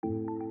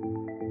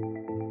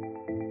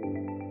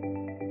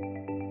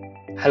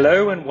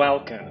Hello and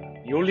welcome.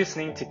 You're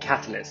listening to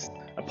Catalyst,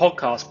 a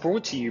podcast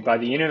brought to you by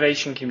the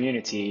innovation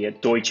community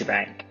at Deutsche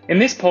Bank. In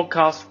this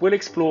podcast, we'll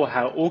explore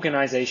how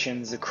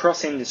organizations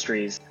across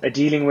industries are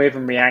dealing with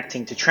and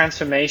reacting to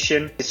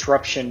transformation,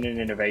 disruption, and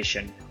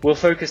innovation. We'll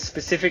focus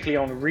specifically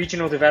on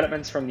regional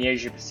developments from the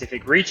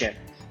Asia-Pacific region,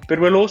 but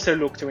we'll also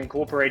look to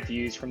incorporate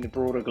views from the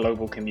broader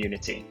global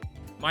community.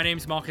 My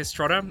name's Marcus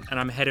Trotter, and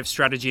I'm Head of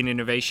Strategy and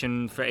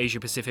Innovation for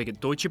Asia-Pacific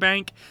at Deutsche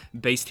Bank,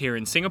 based here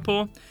in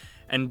Singapore.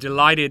 And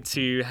delighted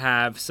to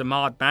have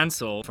Samarth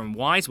Bansal from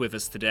Wise with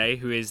us today,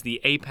 who is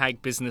the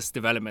APAC Business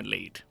Development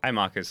Lead. Hi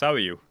Marcus, how are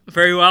you?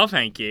 Very well,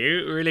 thank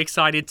you. Really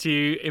excited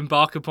to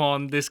embark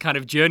upon this kind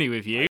of journey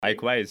with you.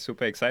 Likewise,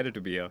 super excited to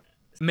be here.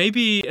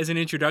 Maybe as an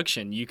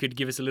introduction, you could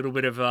give us a little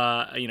bit of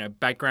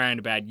background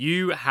about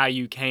you, how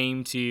you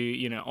came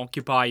to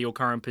occupy your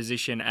current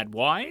position at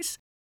Wise.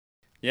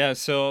 Yeah,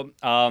 so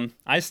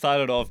I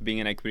started off being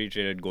an equity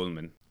trader at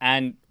Goldman.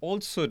 And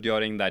also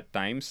during that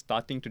time,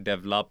 starting to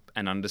develop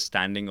an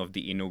understanding of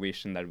the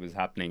innovation that was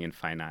happening in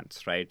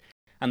finance, right?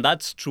 And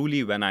that's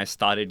truly when I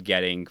started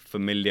getting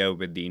familiar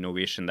with the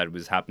innovation that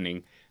was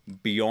happening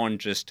beyond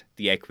just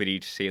the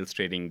equity sales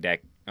trading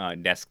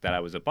desk that I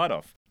was a part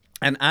of.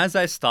 And as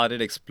I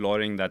started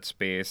exploring that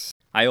space,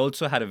 I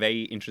also had a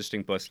very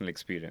interesting personal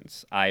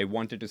experience. I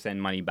wanted to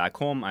send money back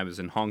home. I was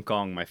in Hong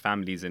Kong, my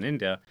family's in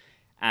India,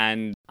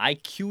 and I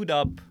queued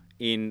up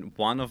in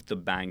one of the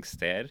banks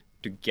there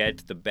to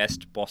get the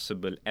best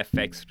possible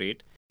FX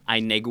rate. I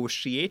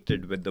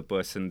negotiated with the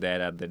person there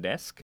at the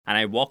desk, and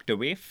I walked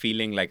away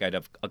feeling like I'd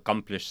have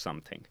accomplished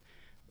something,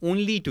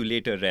 only to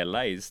later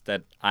realize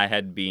that I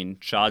had been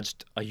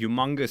charged a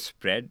humongous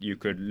spread. You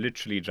could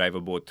literally drive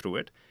a boat through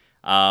it,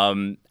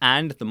 and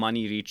the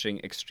money reaching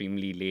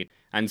extremely late.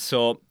 And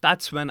so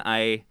that's when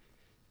I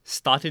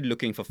started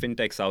looking for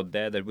fintechs out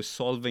there that was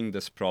solving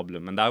this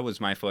problem. And that was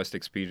my first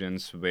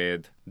experience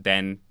with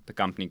then the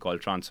company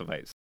called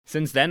TransferWise.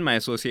 Since then, my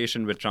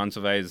association with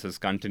TransferWise has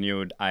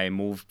continued. I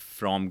moved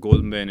from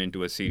Goldman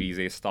into a Series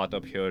A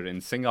startup here in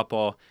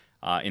Singapore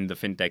in the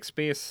fintech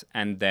space.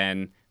 And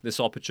then this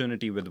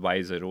opportunity with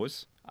Wise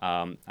arose.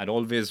 I'd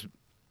always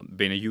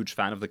been a huge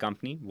fan of the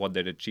company, what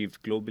they'd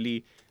achieved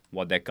globally,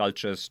 what their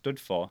culture stood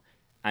for.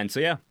 And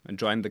so, I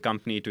joined the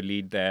company to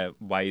lead their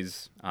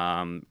Wise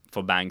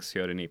for banks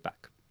here in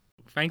APAC.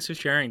 Thanks for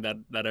sharing that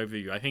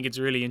overview. I think it's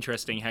really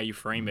interesting how you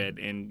frame it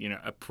in,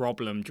 a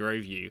problem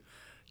drove you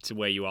to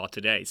where you are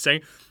today. So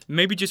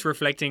maybe just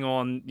reflecting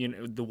on,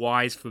 the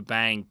Wise for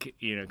Bank,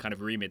 kind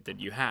of remit that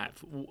you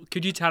have.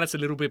 Could you tell us a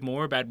little bit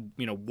more about,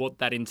 what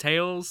that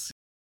entails?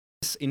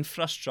 This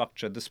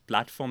infrastructure, this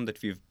platform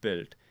that we've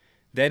built,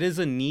 there is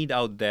a need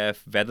out there,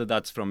 whether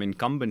that's from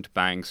incumbent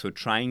banks who are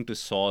trying to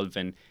solve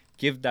and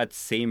give that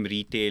same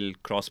retail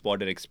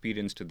cross-border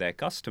experience to their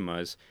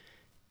customers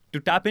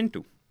to tap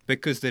into.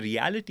 Because the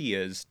reality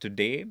is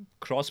today,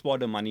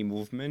 cross-border money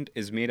movement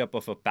is made up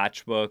of a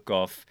patchwork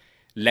of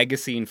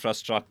legacy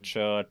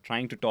infrastructure,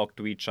 trying to talk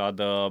to each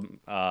other,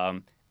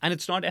 and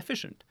it's not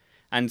efficient.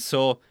 And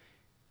so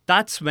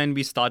that's when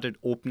we started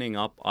opening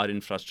up our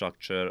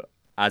infrastructure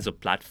as a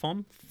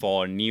platform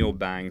for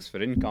neobanks,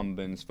 for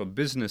incumbents, for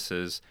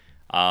businesses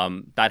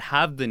that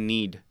have the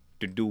need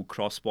to do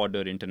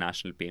cross-border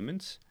international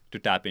payments to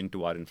tap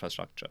into our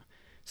infrastructure.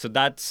 So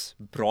that's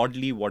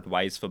broadly what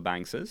Wise for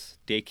Banks is,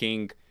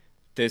 taking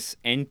this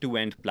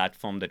end-to-end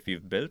platform that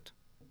we've built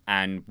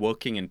and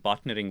working and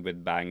partnering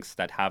with banks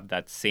that have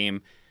that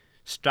same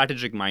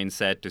strategic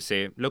mindset to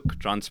say, look,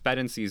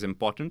 transparency is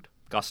important.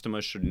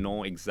 Customers should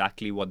know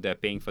exactly what they're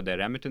paying for their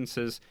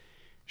remittances,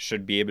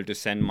 should be able to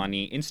send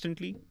money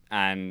instantly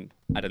and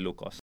at a low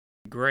cost.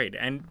 Great.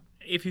 And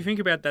if you think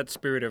about that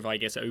spirit of,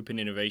 open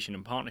innovation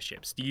and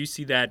partnerships, do you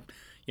see that,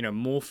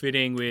 more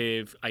fitting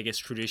with,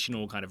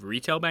 traditional kind of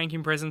retail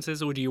banking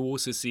presences, or do you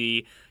also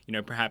see,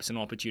 perhaps an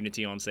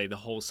opportunity on, say, the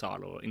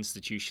wholesale or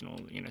institutional,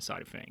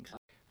 side of things?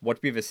 What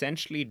we've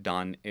essentially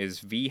done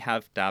is we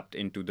have tapped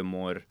into the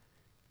more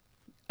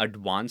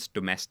advanced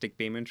domestic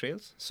payment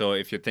rails. So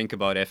if you think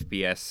about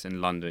FPS in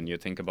London, you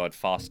think about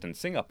Fast in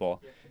Singapore,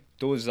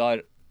 those are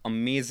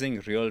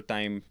amazing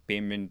real-time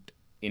payment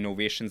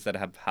innovations that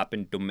have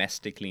happened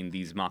domestically in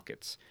these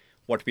markets.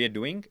 What we are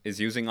doing is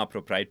using our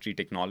proprietary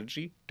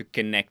technology to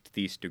connect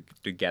these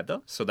together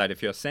so that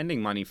if you're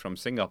sending money from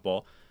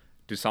Singapore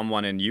to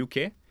someone in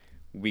UK,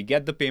 we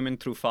get the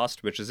payment through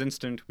Fast, which is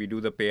instant. We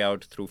do the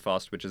payout through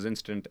Fast, which is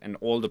instant. And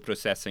all the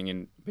processing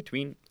in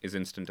between is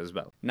instant as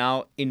well.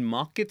 Now, in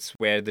markets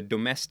where the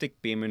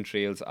domestic payment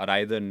rails are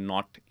either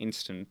not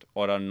instant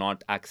or are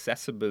not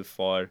accessible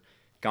for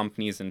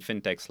companies and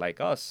fintechs like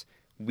us,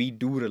 we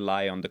do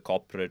rely on the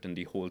corporate and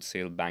the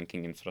wholesale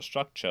banking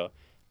infrastructure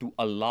to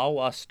allow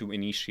us to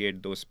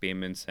initiate those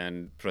payments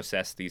and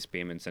process these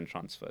payments and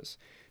transfers.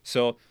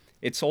 So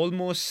it's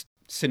almost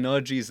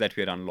synergies that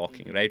we're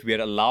unlocking, right?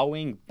 We're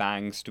allowing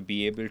banks to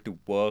be able to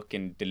work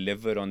and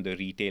deliver on the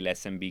retail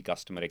SMB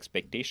customer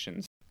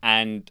expectations.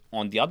 And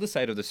on the other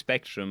side of the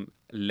spectrum,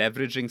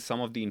 leveraging some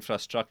of the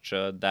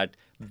infrastructure that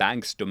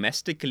banks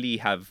domestically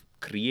have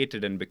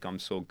created and become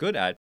so good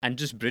at and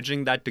just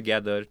bridging that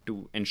together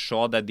to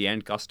ensure that the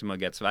end customer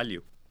gets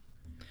value.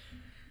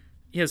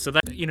 Yeah, so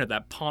that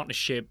that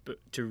partnership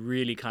to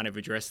really kind of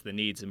address the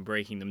needs and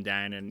breaking them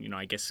down, and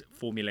I guess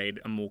formulate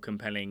a more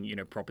compelling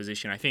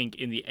proposition. I think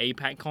in the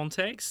APAC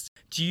context,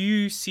 do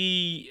you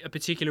see a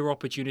particular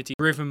opportunity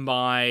driven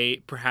by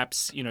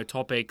perhaps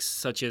topics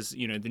such as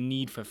the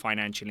need for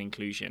financial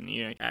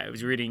inclusion? I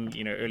was reading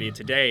earlier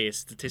today a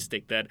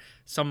statistic that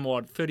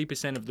somewhat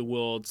 30% of the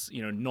world's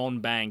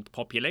non-banked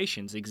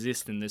populations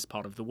exist in this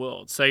part of the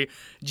world. So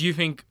do you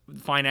think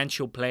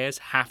financial players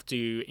have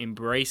to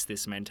embrace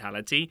this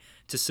mentality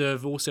to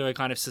serve also a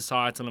kind of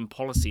societal and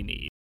policy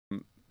need?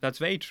 That's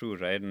very true,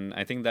 right? And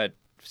I think that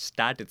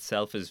stat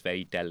itself is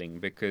very telling,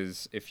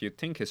 because if you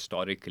think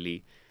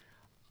historically,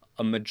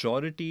 a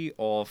majority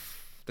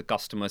of the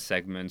customer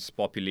segments,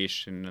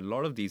 population, a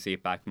lot of these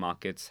APAC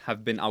markets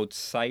have been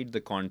outside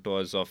the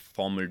contours of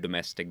formal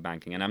domestic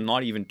banking. And I'm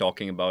not even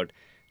talking about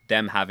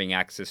them having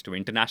access to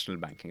international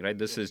banking, right?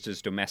 This is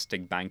just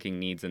domestic banking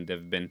needs, and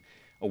they've been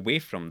away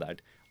from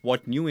that.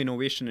 What new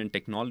innovation and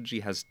technology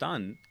has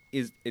done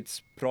is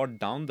it's brought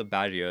down the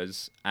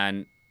barriers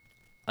and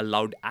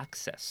allowed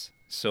access.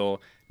 So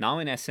now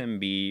an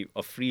SMB,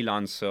 a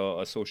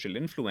freelancer, a social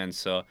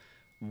influencer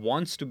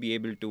wants to be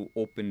able to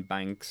open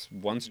banks,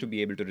 wants to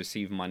be able to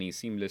receive money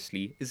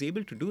seamlessly, is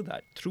able to do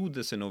that through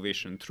this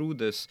innovation, through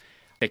this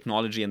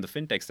technology and the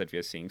fintechs that we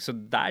are seeing. So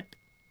that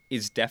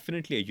is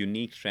definitely a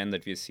unique trend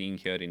that we are seeing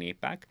here in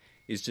APAC,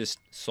 is just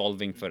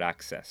solving for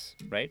access,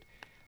 right?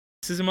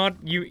 So Samarth,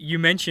 you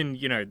mentioned,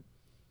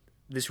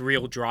 this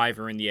real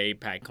driver in the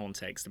APAC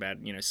context about,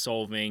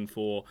 solving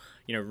for,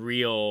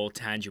 real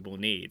tangible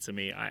needs. I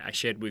mean, I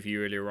shared with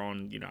you earlier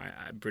on,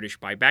 I'm British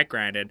by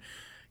background, and,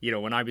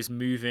 when I was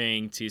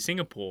moving to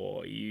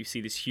Singapore, you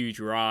see this huge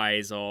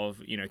rise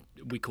of,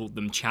 we called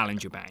them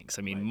challenger banks.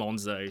 I mean,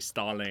 Monzo,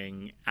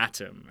 Starling,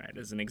 Atom, right,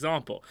 as an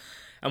example.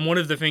 And one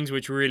of the things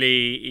which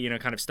really,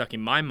 kind of stuck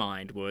in my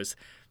mind was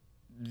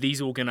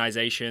these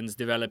organizations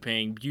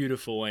developing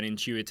beautiful and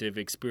intuitive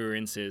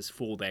experiences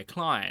for their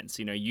clients,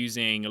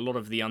 using a lot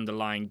of the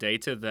underlying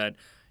data that,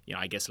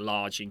 I guess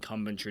large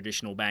incumbent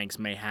traditional banks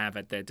may have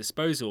at their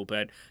disposal,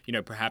 but,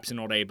 perhaps are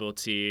not able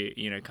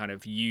to, kind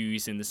of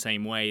use in the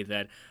same way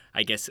that,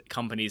 I guess,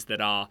 companies that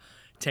are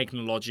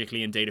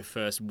technologically and data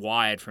first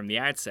wired from the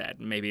outset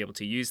may be able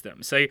to use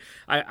them. So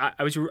I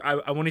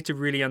wanted to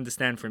really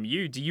understand from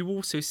you, do you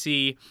also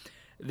see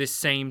this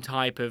same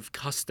type of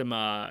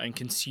customer and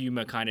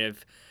consumer kind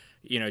of,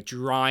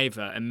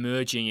 driver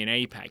emerging in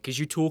APAC? Because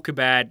you talk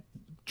about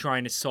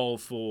trying to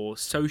solve for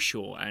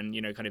social and,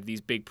 kind of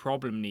these big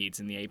problem needs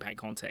in the APAC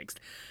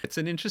context. It's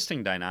an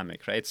interesting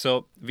dynamic, right?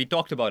 So we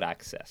talked about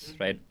access,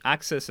 right?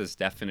 Access is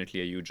definitely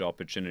a huge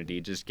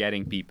opportunity. Just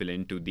getting people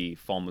into the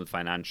formal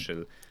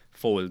financial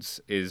folds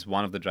is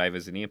one of the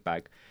drivers in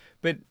APAC.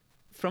 But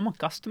from a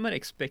customer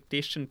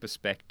expectation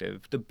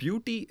perspective, the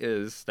beauty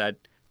is that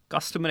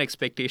customer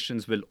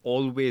expectations will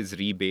always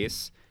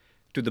rebase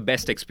to the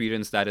best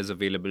experience that is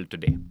available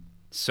today.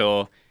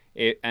 So,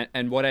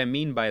 and what I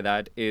mean by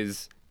that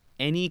is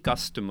any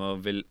customer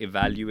will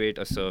evaluate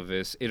a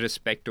service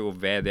irrespective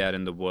of where they are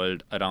in the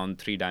world around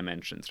 3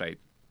 dimensions, right?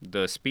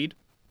 The speed,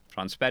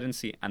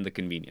 transparency, and the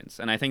convenience.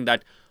 And I think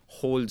that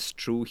holds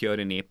true here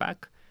in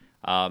APAC.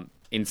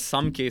 In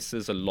some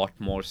cases, a lot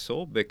more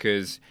so,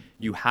 because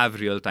you have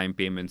real-time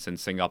payments in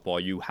Singapore,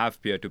 you have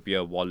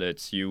peer-to-peer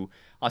wallets, you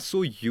are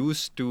so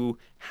used to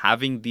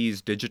having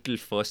these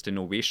digital-first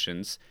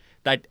innovations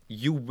that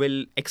you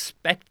will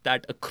expect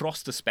that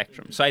across the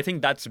spectrum. So I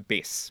think that's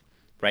base,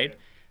 right?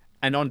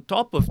 And on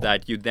top of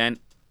that, you then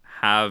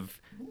have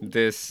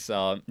this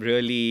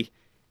really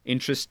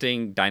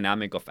interesting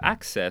dynamic of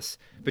access,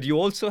 but you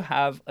also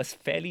have a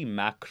fairly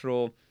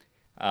macro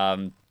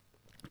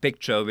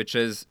picture, which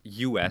is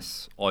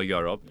US or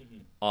Europe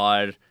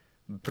are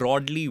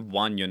broadly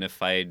one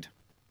unified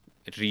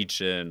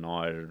region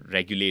or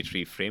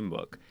regulatory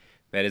framework.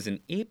 Whereas in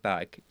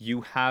APAC,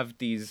 you have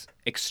these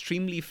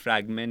extremely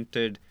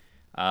fragmented,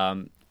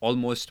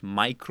 almost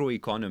micro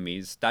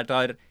economies that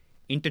are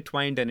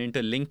intertwined and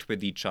interlinked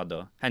with each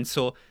other. And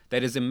so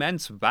there is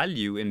immense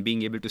value in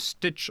being able to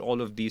stitch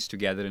all of these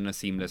together in a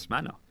seamless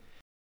manner.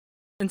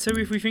 And so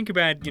if we think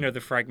about, the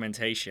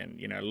fragmentation,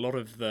 a lot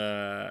of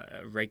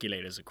the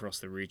regulators across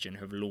the region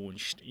have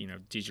launched,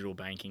 digital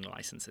banking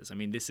licenses. I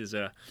mean, this is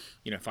a,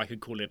 if I could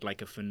call it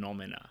like a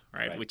phenomena,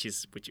 right? Which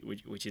is,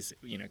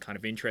 kind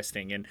of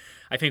interesting. And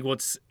I think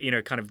what's,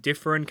 kind of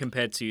different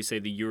compared to, say,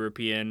 the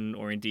European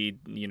or indeed,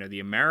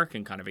 the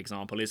American kind of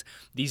example is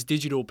these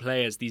digital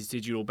players, these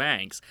digital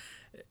banks,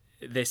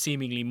 they're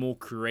seemingly more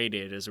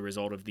created as a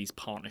result of these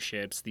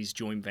partnerships, these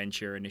joint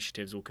venture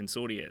initiatives or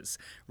consortia,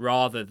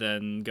 rather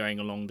than going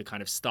along the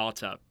kind of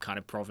startup kind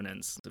of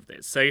provenance of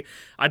this. So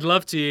I'd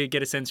love to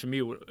get a sense from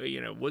you,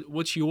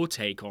 what's your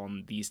take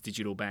on these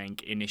digital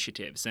bank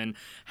initiatives, and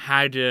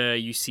how do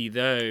you see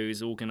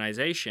those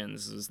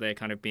organizations as they're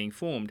kind of being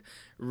formed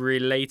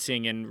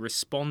relating and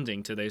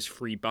responding to those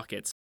 3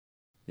 buckets?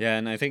 Yeah,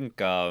 and I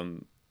think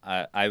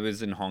I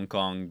was in Hong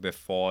Kong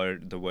before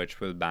the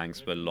virtual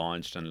banks were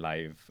launched and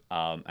live.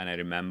 And I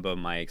remember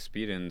my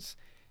experience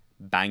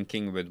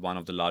banking with one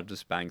of the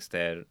largest banks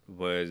there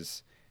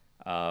was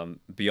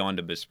beyond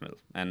abysmal.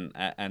 And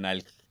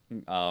I'll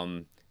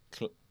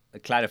cl-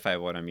 clarify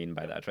what I mean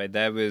by that, right?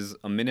 There was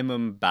a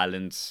minimum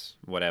balance,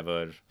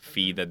 whatever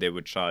fee that they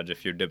would charge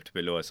if you dipped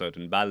below a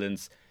certain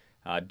balance.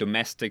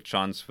 Domestic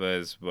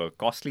transfers were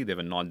costly, they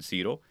were not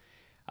zero.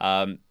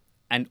 Um,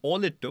 and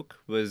all it took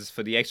was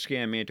for the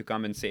XKMA to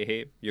come and say,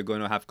 hey, you're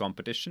going to have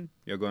competition.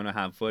 You're going to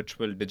have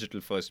virtual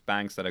digital first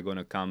banks that are going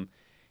to come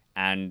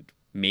and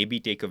maybe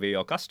take away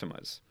your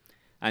customers.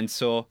 And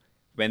so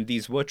when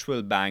these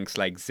virtual banks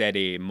like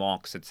ZA,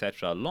 Mox,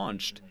 etc.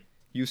 launched,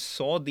 you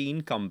saw the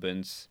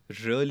incumbents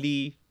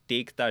really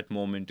take that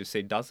moment to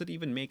say, does it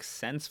even make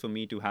sense for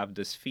me to have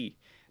this fee?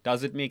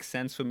 Does it make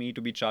sense for me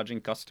to be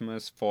charging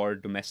customers for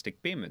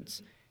domestic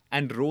payments?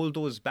 And roll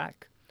those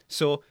back.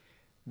 So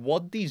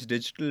what these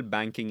digital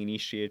banking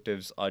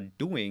initiatives are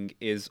doing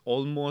is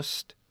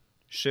almost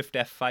shift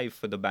F5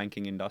 for the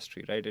banking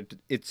industry, right?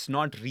 It's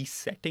not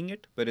resetting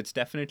it, but it's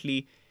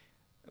definitely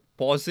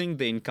pausing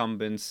the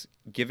incumbents,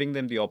 giving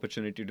them the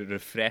opportunity to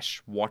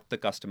refresh what the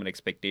customer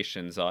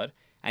expectations are,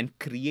 and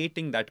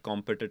creating that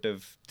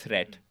competitive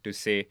threat to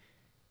say,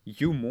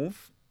 you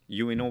move,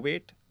 you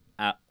innovate,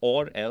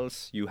 or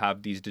else you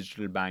have these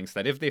digital banks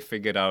that if they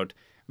figure out,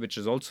 which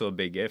is also a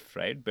big if,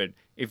 right? But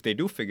if they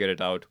do figure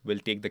it out, will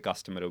take the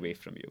customer away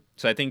from you.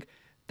 So I think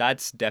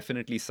that's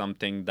definitely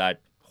something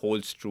that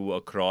holds true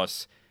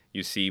across.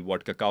 You see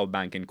what Kakao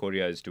Bank in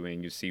Korea is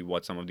doing. You see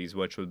what some of these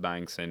virtual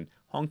banks in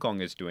Hong Kong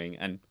is doing.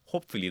 And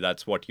hopefully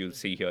that's what you'll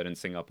see here in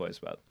Singapore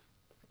as well.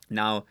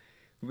 Now,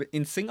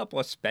 in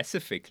Singapore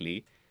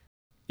specifically,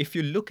 if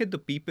you look at the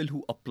people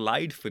who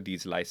applied for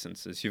these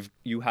licenses,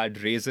 you had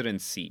Razer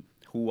and C,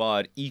 who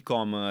are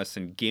e-commerce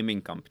and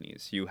gaming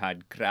companies. You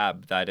had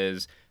Grab, that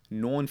is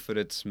known for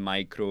its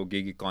micro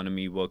gig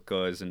economy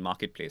workers and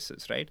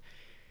marketplaces, right?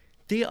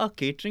 They are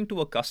catering to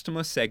a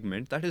customer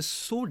segment that is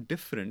so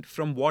different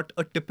from what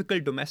a typical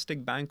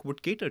domestic bank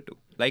would cater to.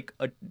 Like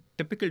a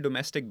typical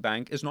domestic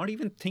bank is not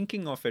even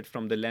thinking of it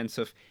from the lens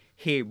of,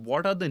 hey,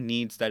 what are the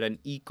needs that an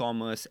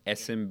e-commerce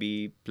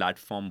SMB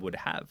platform would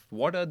have?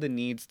 What are the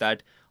needs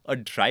that a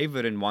driver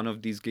in one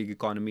of these gig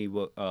economy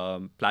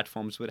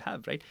platforms would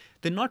have, right?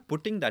 They're not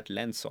putting that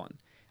lens on.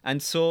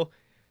 And so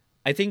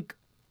I think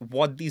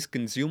what these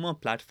consumer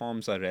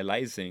platforms are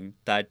realizing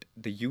that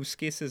the use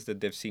cases that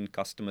they've seen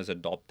customers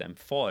adopt them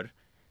for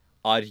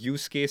are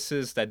use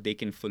cases that they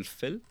can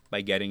fulfill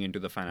by getting into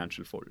the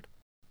financial fold.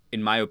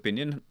 In my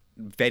opinion,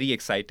 very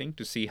exciting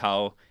to see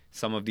how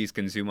some of these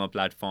consumer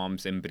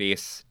platforms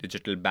embrace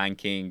digital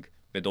banking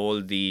with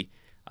all the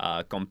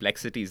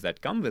complexities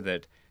that come with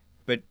it,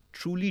 but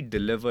truly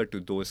deliver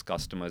to those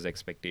customers'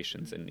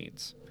 expectations and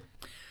needs.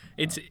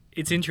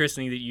 It's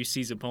interesting that you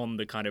seize upon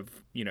the kind of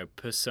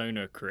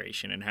persona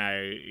creation and how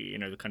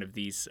the kind of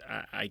these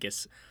I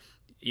guess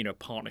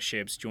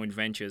partnerships, joint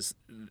ventures.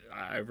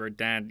 I wrote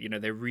down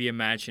they're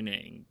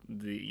reimagining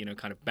the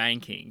kind of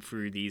banking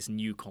through these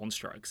new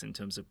constructs in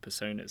terms of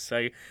personas.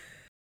 So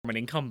from an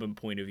incumbent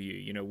point of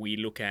view, we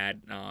look at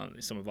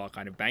some of our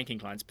kind of banking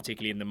clients,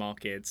 particularly in the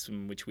markets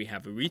in which we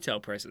have a retail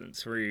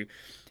presence, through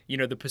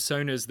the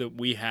personas that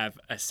we have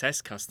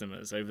assessed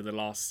customers over the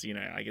last,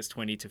 I guess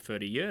 20 to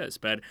 30 years.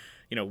 But,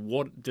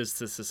 what does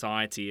the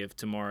society of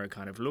tomorrow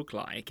kind of look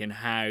like, and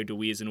how do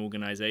we as an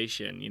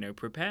organization,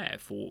 prepare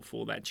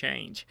for that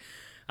change?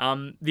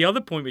 The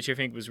other point which I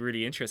think was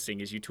really interesting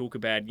is you talk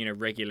about,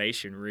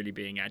 regulation really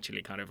being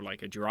actually kind of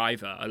like a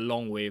driver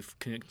along with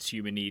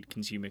consumer need,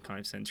 consumer kind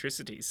of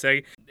centricity. So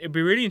it'd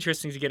be really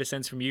interesting to get a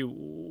sense from you,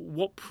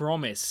 what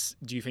promise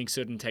do you think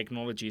certain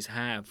technologies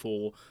have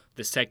for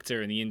the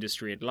sector and the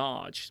industry at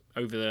large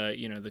over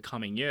the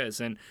coming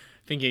years? And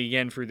thinking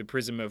again through the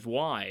prism of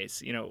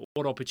whys,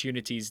 what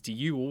opportunities do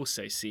you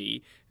also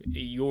see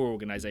your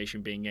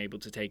organization being able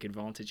to take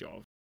advantage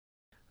of?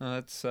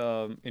 That's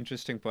an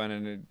interesting point,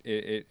 and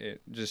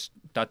it just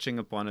touching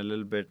upon a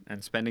little bit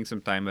and spending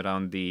some time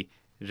around the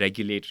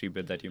regulatory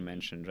bit that you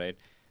mentioned, right?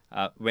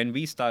 When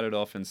we started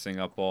off in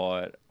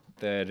Singapore,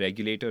 the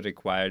regulator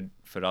required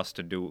for us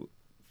to do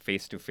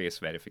face-to-face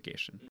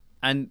verification.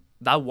 And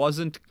that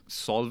wasn't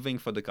solving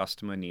for the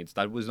customer needs.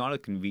 That was not a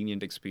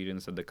convenient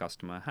experience that the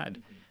customer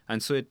had.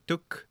 And so it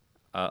took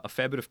a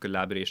fair bit of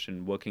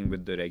collaboration, working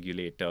with the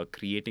regulator,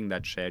 creating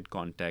that shared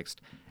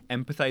context,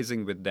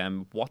 empathizing with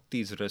them what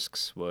these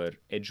risks were,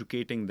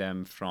 educating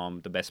them from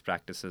the best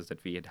practices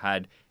that we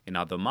had in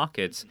other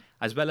markets,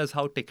 as well as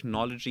how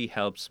technology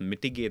helps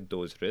mitigate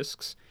those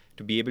risks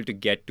to be able to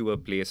get to a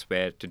place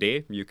where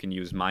today you can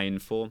use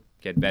MyInfo,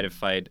 get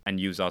verified, and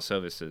use our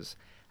services.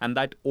 And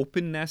that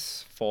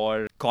openness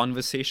for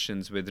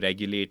conversations with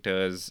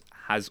regulators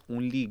has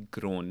only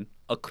grown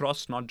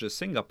across not just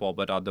Singapore,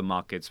 but other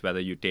markets, whether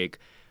you take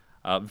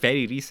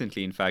very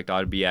recently, in fact,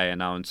 RBI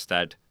announced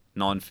that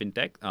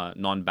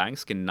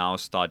non-banks can now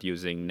start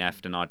using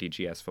NEFT and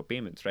RTGS for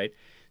payments, right?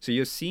 So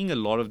you're seeing a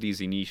lot of these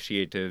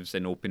initiatives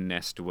and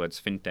openness towards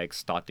fintech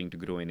starting to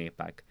grow in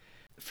APAC.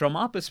 From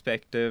our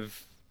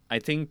perspective, I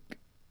think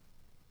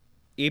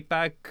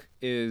APAC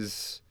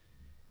is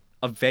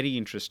a very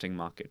interesting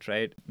market,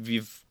 right?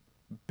 We've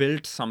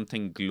built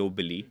something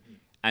globally,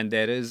 and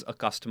there is a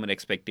customer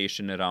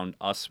expectation around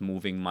us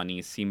moving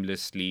money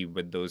seamlessly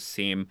with those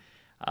same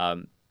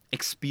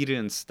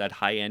experience, that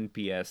high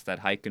NPS, that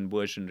high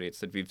conversion rates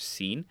that we've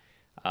seen,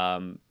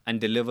 and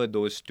deliver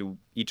those to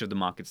each of the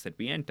markets that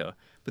we enter.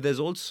 But there's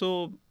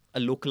also a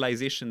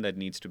localization that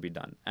needs to be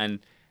done. And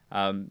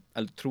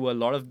through a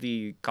lot of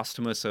the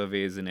customer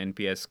surveys and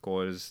NPS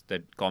scores,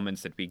 that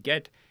comments that we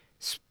get,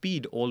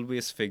 speed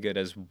always figured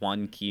as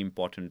one key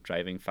important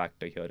driving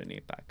factor here in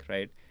APAC,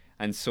 right?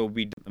 And so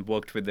we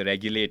worked with the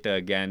regulator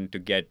again to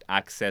get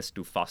access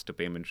to faster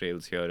payment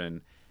rails here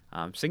in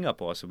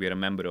Singapore. So we are a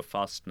member of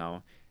FAST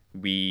now.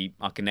 We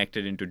are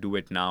connected into Do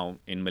It Now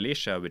in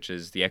Malaysia, which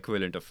is the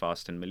equivalent of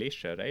FAST in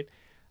Malaysia, right?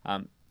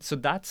 So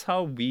that's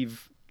how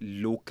we've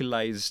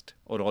localized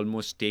or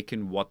almost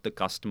taken what the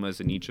customers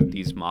in each of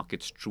these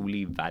markets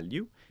truly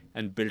value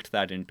and built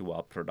that into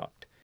our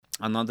product.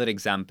 Another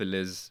example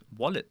is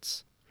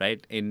wallets,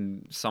 right?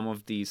 In some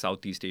of the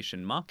Southeast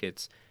Asian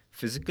markets,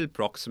 physical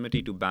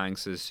proximity to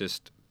banks is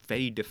just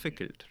very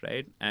difficult,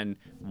 right? And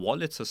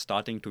wallets are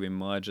starting to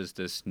emerge as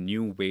this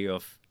new way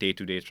of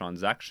day-to-day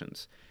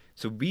transactions.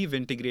 So we've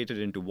integrated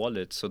into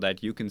wallets so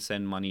that you can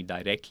send money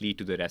directly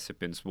to the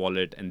recipient's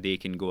wallet and they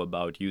can go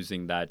about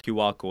using that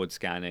QR code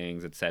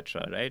scannings,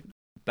 etc., right?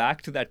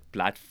 Back to that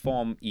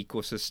platform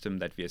ecosystem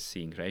that we are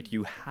seeing, right?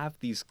 You have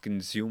these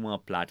consumer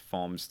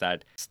platforms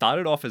that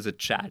started off as a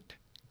chat,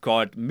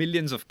 got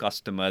millions of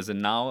customers,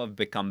 and now have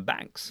become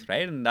banks,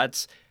 right? And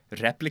that's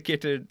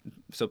replicated,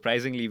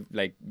 surprisingly,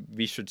 like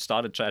we should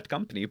start a chat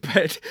company,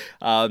 but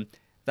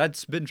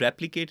that's been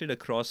replicated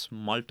across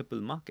multiple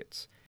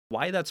markets.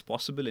 Why that's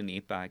possible in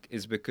APAC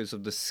is because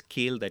of the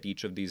scale that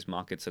each of these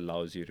markets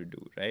allows you to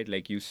do, right?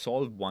 Like you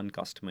solve one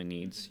customer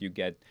needs, you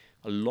get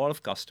a lot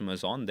of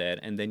customers on there,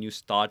 and then you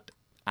start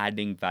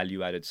adding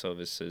value-added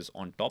services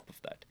on top of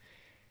that.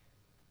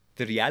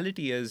 The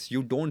reality is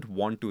you don't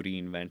want to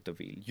reinvent the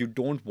wheel. You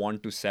don't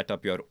want to set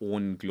up your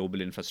own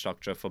global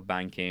infrastructure for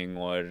banking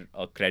or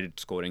a credit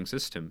scoring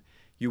system.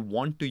 You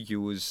want to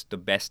use the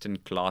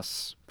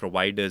best-in-class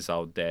providers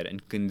out there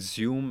and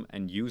consume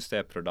and use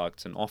their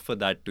products and offer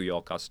that to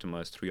your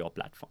customers through your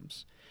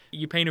platforms.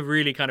 You paint a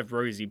really kind of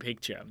rosy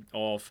picture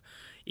of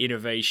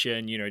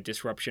innovation,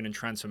 disruption and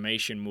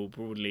transformation more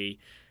broadly,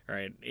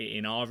 right,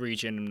 in our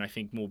region, and I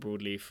think more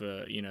broadly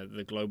for,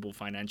 the global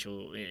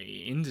financial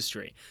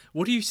industry.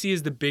 What do you see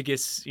as the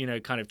biggest,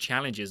 kind of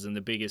challenges and the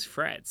biggest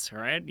threats,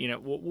 right?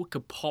 What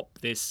could pop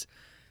this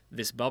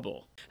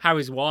bubble? How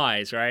is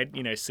Wise, right,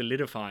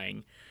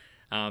 solidifying,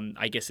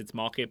 I guess, its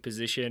market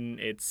position,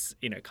 its,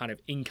 kind of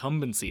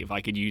incumbency, if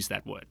I could use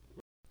that word?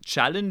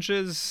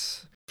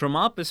 Challenges, from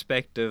our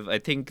perspective, I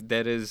think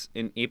there is,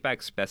 in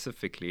APAC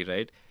specifically,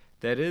 right,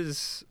 there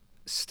is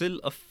still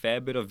a fair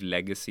bit of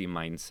legacy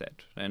mindset.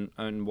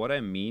 And what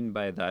I mean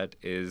by that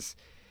is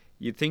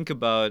you think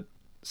about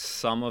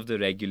some of the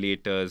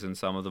regulators and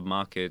some of the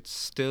markets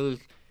still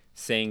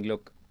saying,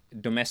 look,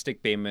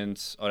 domestic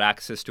payments or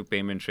access to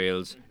payment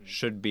rails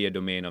should be a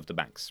domain of the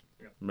banks,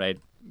 right?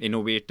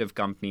 Innovative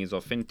companies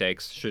or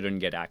fintechs shouldn't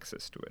get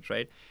access to it,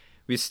 right?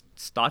 We're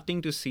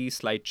starting to see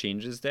slight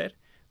changes there,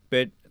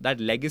 but that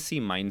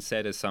legacy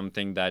mindset is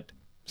something that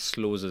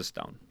slows us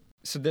down.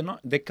 So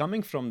they're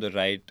coming from the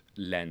right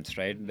lens,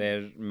 right?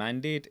 Their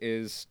mandate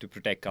is to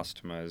protect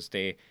customers.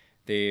 They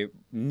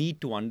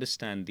need to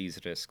understand these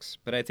risks.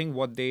 But I think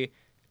what they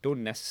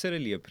don't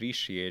necessarily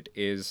appreciate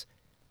is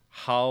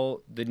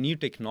how the new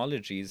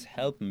technologies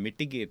help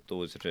mitigate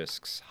those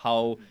risks,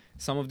 how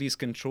some of these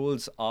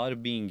controls are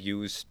being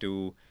used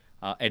to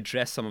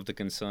address some of the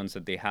concerns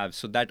that they have.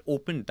 So that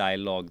open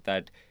dialogue,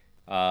 that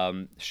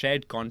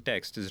shared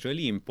context is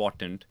really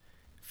important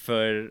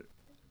for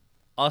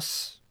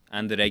us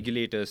and the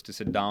regulators to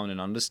sit down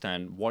and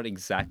understand what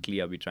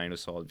exactly are we trying to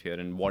solve here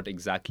and what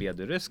exactly are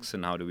the risks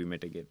and how do we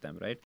mitigate them,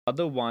 right?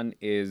 Other one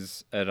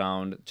is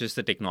around just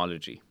the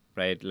technology,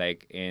 right?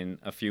 Like in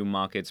a few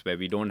markets where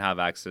we don't have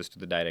access to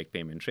the direct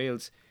payment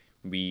rails,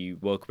 we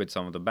work with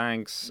some of the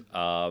banks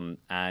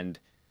and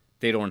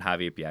they don't have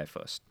API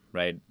first,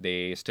 right?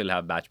 They still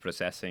have batch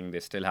processing. They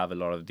still have a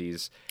lot of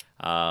these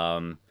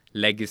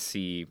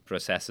legacy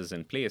processes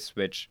in place,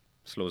 which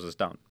slows us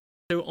down.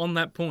 So on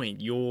that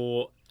point,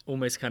 your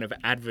almost kind of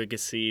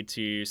advocacy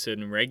to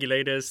certain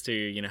regulators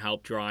to,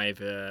 help drive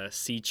a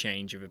sea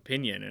change of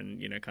opinion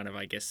and, kind of,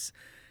 I guess,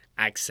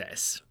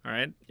 access,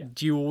 right? Yeah.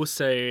 Do you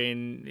also,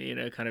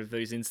 in, kind of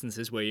those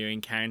instances where you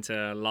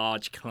encounter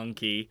large,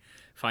 clunky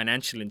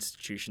financial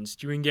institutions,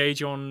 do you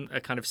engage on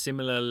a kind of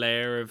similar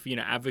layer of,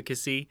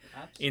 advocacy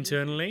Absolutely.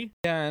 Internally?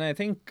 Yeah, and I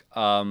think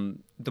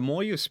the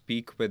more you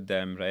speak with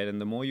them, right, and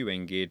the more you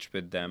engage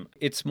with them,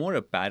 it's more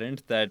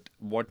apparent that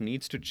what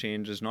needs to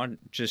change is not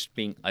just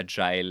being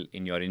agile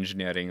in your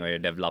engineering or your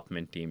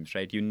development teams,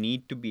 right? You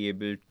need to be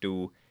able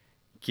to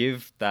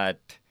give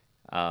that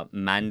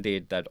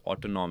mandate, that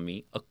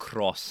autonomy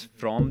across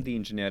from the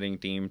engineering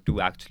team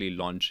to actually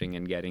launching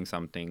and getting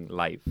something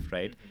live,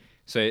 right?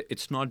 So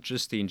it's not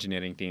just the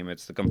engineering team,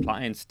 it's the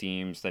compliance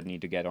teams that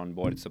need to get on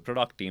board, it's the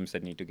product teams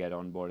that need to get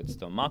on board, it's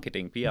the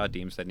marketing, PR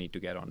teams that need to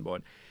get on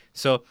board.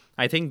 So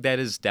I think there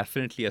is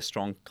definitely a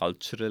strong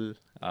cultural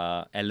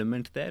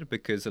element there,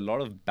 because a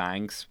lot of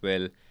banks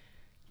will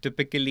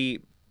typically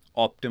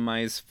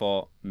optimize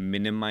for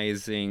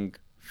minimizing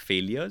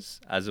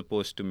failures as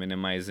opposed to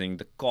minimizing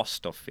the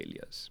cost of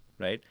failures,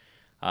 right?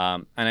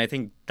 And I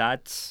think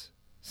that's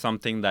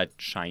something that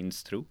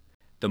shines through.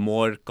 The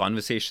more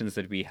conversations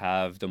that we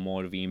have, the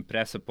more we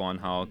impress upon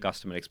how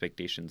customer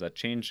expectations are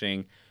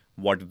changing,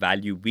 what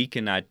value we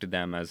can add to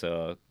them as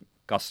a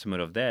customer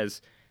of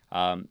theirs.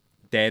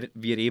 There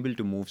we are able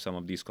to move some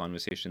of these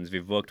conversations.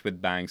 We've worked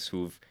with banks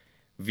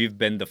we've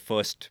been the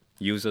first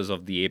users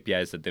of the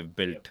APIs that they've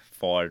built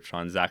for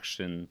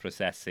transaction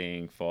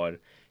processing, for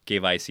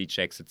KYC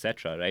checks,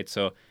 etc. Right?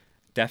 So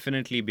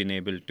definitely been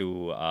able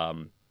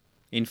to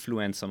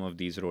influence some of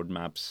these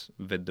roadmaps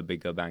with the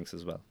bigger banks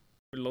as well.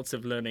 Lots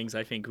of learnings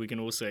I think we can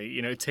also,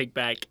 take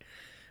back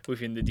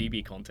within the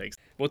DB context.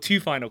 Well, two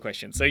final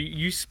questions. So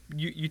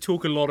you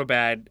talk a lot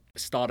about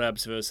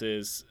startups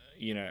versus,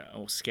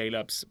 or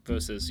scale-ups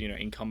versus,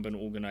 incumbent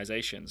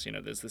organizations.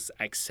 There's this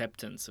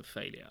acceptance of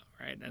failure,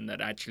 right? And that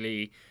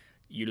actually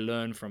you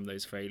learn from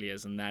those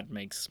failures, and that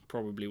makes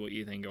probably what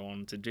you then go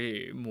on to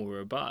do more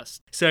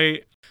robust. So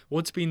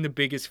what's been the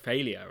biggest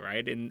failure,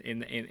 right,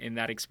 in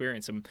that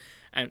experience?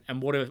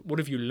 And what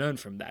have you learned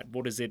from that?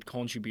 What has it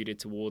contributed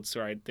towards,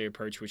 right, the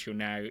approach which you're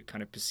now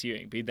kind of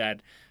pursuing, be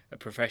that a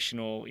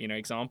professional,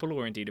 example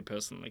or indeed a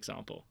personal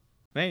example?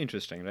 Very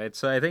interesting, right?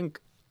 So I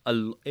think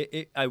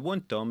I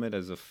won't term it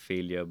as a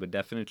failure, but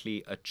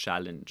definitely a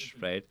challenge,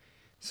 right?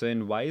 So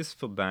in Wise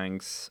for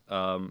Banks,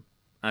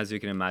 as you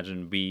can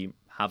imagine, we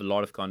have a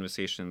lot of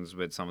conversations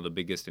with some of the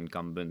biggest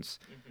incumbents,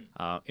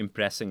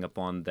 impressing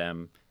upon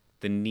them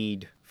the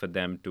need for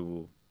them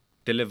to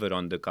deliver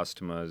on the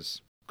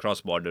customers'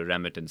 cross-border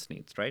remittance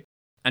needs, right?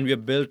 And we are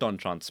built on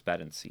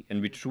transparency,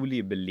 and we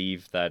truly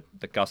believe that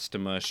the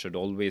customer should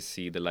always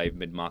see the live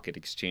mid-market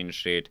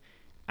exchange rate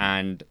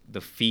and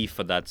the fee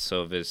for that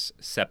service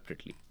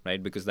separately,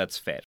 right? Because that's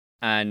fair.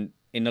 And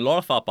in a lot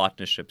of our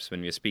partnerships,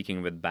 when we're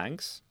speaking with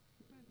banks,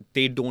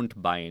 they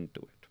don't buy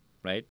into it,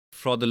 right?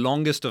 For the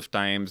longest of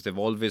times, they've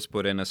always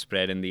put in a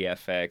spread in the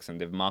FX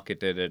and they've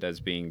marketed it as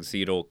being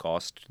zero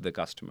cost to the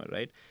customer,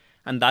 right?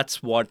 And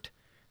that's what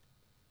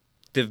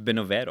they've been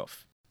aware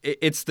of.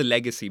 It's the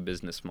legacy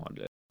business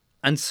model.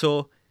 And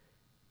so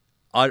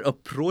our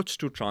approach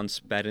to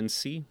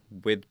transparency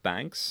with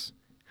banks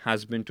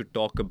has been to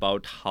talk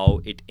about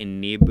how it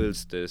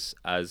enables this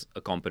as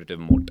a competitive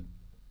moat,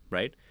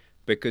 right?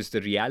 Because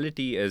the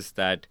reality is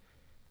that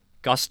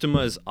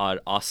customers are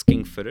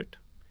asking for it.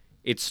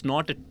 It's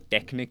not a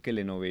technical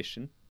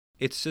innovation.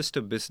 It's just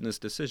a business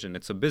decision.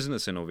 It's a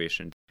business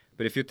innovation.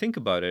 But if you think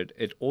about it,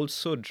 it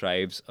also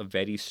drives a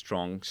very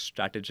strong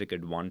strategic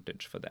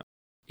advantage for them.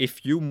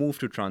 If you move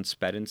to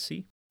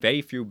transparency,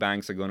 very few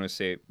banks are going to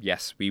say,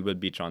 yes, we will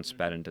be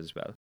transparent as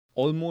well.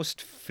 Almost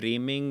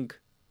framing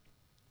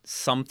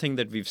something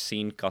that we've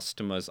seen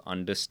customers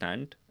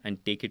understand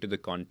and take it to the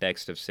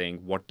context of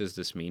saying, what does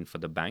this mean for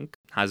the bank,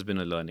 has been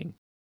a learning.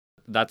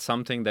 That's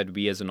something that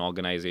we as an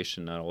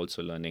organization are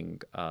also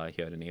learning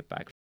here in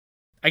APAC.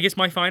 I guess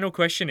my final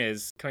question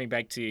is, coming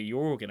back to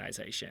your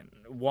organization,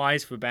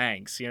 Wise for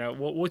Banks,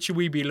 what should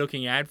we be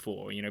looking out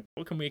for?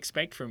 What can we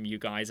expect from you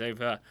guys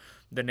over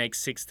the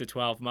next 6 to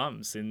 12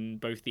 months in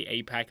both the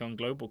APAC and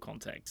global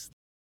context?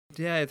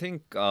 Yeah, I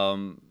think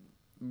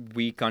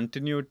we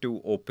continue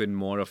to open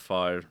more of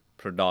our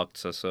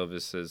products or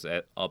services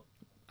up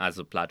as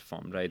a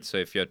platform, right? So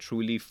if you're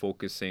truly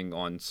focusing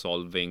on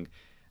solving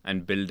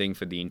and building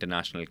for the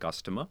international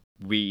customer,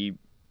 we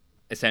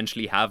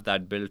essentially have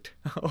that built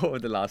over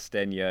the last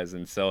 10 years.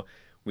 And so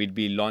we'd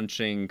be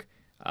launching,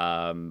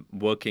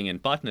 working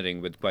and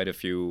partnering with quite a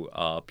few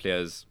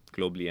players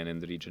globally and in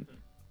the region.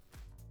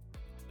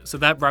 So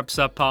that wraps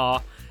up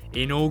our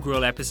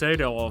inaugural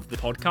episode of the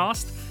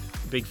podcast.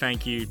 Big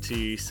thank you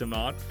to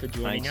Samarth for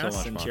joining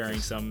us and sharing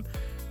some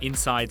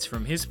insights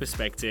from his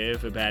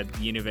perspective about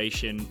the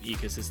innovation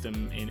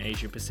ecosystem in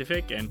Asia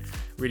Pacific, and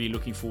really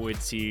looking forward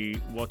to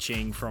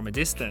watching from a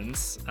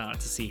distance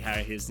to see how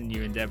his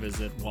new endeavors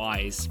at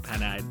Wise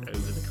pan out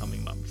over the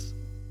coming months.